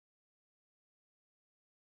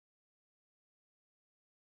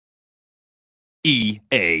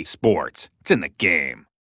EA Sports. It's in the game.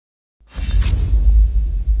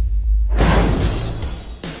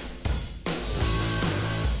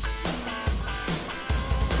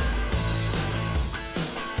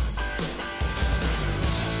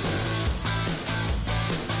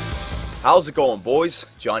 How's it going, boys?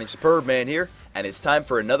 Johnny Superb Man here, and it's time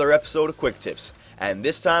for another episode of Quick Tips. And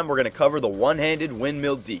this time we're going to cover the one-handed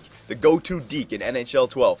windmill Deke, the go-to Deke in NHL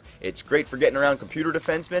 12. It's great for getting around computer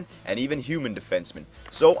defensemen and even human defensemen.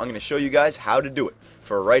 So I'm going to show you guys how to do it.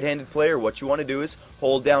 For a right-handed player, what you want to do is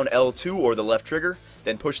hold down L2 or the left trigger,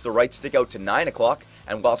 then push the right stick out to 9 o'clock,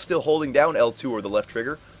 and while still holding down L2 or the left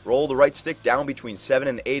trigger, roll the right stick down between 7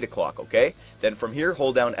 and 8 o'clock, okay? Then from here,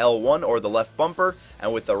 hold down L1 or the left bumper,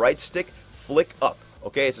 and with the right stick, flick up.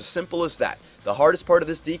 Okay, it's as simple as that. The hardest part of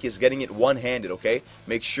this Deke is getting it one-handed, okay?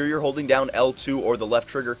 Make sure you're holding down L2 or the left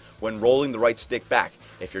trigger when rolling the right stick back.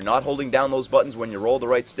 If you're not holding down those buttons when you roll the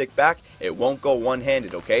right stick back, it won't go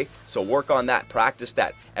one-handed, okay? So work on that, practice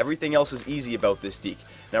that. Everything else is easy about this Deke.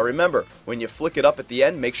 Now remember, when you flick it up at the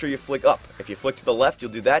end, make sure you flick up. If you flick to the left, you'll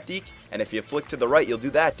do that Deke, and if you flick to the right, you'll do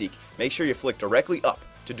that Deke. Make sure you flick directly up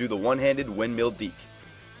to do the one-handed windmill Deke.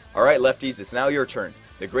 Alright lefties, it's now your turn.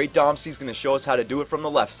 The great Domsky's going to show us how to do it from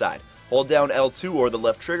the left side. Hold down L2 or the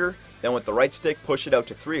left trigger, then with the right stick push it out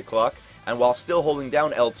to 3 o'clock, and while still holding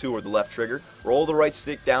down L2 or the left trigger, roll the right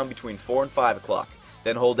stick down between 4 and 5 o'clock.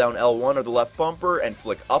 Then hold down L1 or the left bumper and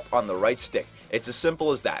flick up on the right stick. It's as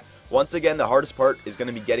simple as that. Once again, the hardest part is going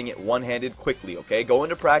to be getting it one-handed quickly, okay? Go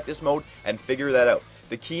into practice mode and figure that out.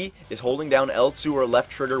 The key is holding down L2 or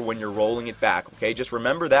left trigger when you're rolling it back, okay? Just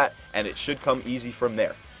remember that, and it should come easy from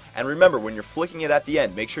there. And remember, when you're flicking it at the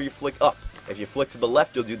end, make sure you flick up. If you flick to the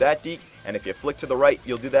left, you'll do that Deke, and if you flick to the right,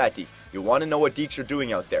 you'll do that Deke. You want to know what Dekes you're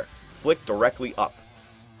doing out there. Flick directly up.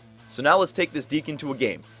 So now let's take this Deke into a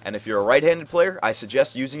game, and if you're a right-handed player, I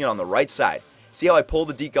suggest using it on the right side. See how I pull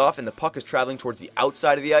the Deke off and the puck is traveling towards the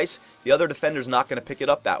outside of the ice? The other defender's not going to pick it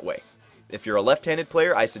up that way. If you're a left-handed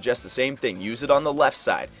player, I suggest the same thing. Use it on the left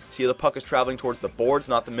side. See how the puck is traveling towards the boards,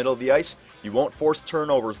 not the middle of the ice? You won't force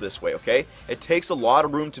turnovers this way, okay? It takes a lot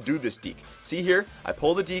of room to do this Deke. See here? I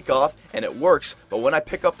pull the Deke off, and it works, but when I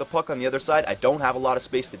pick up the puck on the other side, I don't have a lot of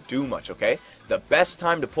space to do much, okay? The best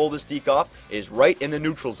time to pull this Deke off is right in the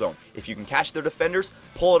neutral zone. If you can catch their defenders,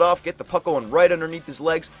 pull it off, get the puck going right underneath his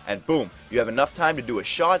legs, and boom, you have enough time to do a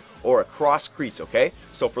shot or a cross crease, okay?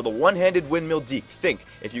 So for the one-handed windmill Deke, think,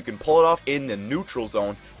 if you can pull it off in the neutral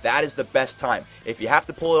zone, that is the best time. If you have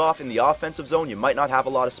to pull it off in the offensive zone, you might not have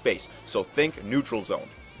a lot of space, so think neutral zone.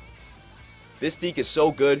 This Deke is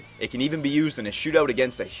so good, it can even be used in a shootout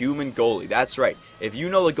against a human goalie. That's right. If you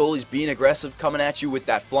know the goalie's being aggressive, coming at you with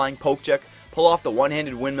that flying poke check, pull off the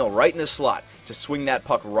one-handed windmill right in the slot to swing that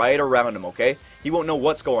puck right around him, okay? He won't know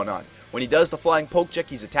what's going on. When he does the flying poke check,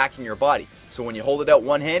 he's attacking your body. So when you hold it out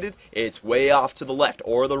one-handed, it's way off to the left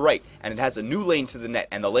or the right, and it has a new lane to the net,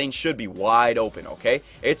 and the lane should be wide open, okay?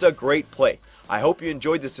 It's a great play. I hope you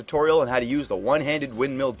enjoyed this tutorial on how to use the one-handed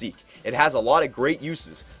windmill Deke. It has a lot of great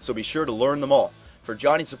uses, so be sure to learn them all. For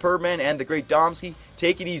Johnny Superb Man and the great Domsky,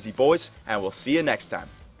 take it easy, boys, and we'll see you next time.